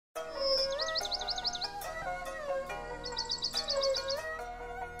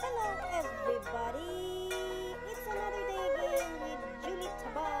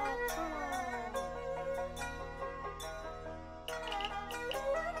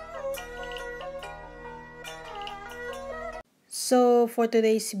So for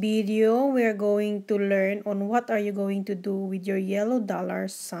today's video, we are going to learn on what are you going to do with your yellow dollar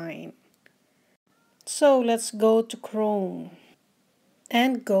sign. So let's go to Chrome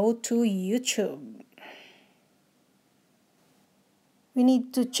and go to YouTube. We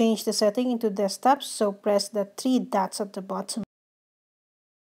need to change the setting into desktop, so press the three dots at the bottom.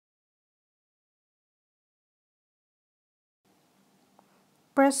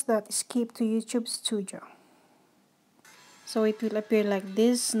 Press that skip to YouTube Studio. So it will appear like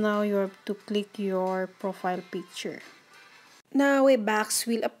this. Now you have to click your profile picture. Now a box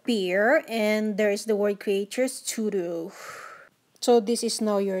will appear and there is the word Creator Studio. So this is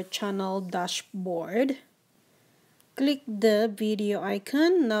now your channel dashboard. Click the video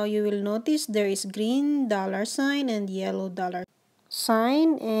icon. Now you will notice there is green dollar sign and yellow dollar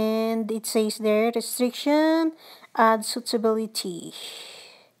sign, and it says there restriction, add suitability.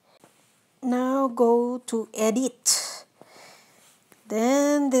 Now go to edit.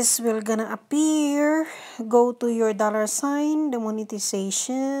 Then this will gonna appear. Go to your dollar sign, the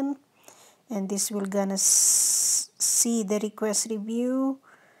monetization, and this will gonna see the request review.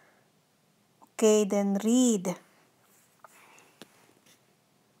 Okay, then read.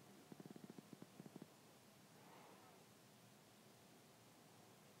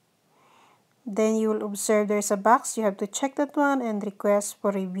 Then you will observe there's a box. You have to check that one and request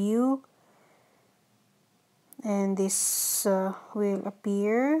for review. And this will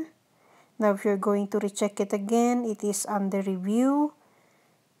appear. Now if you're going to recheck it again, it is under review.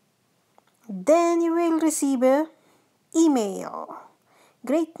 Then you will receive a email.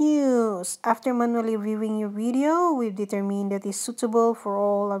 Great news! After manually viewing your video, we've determined that it's suitable for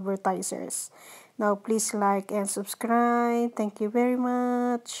all advertisers. Now please like and subscribe. Thank you very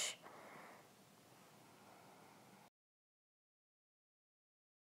much.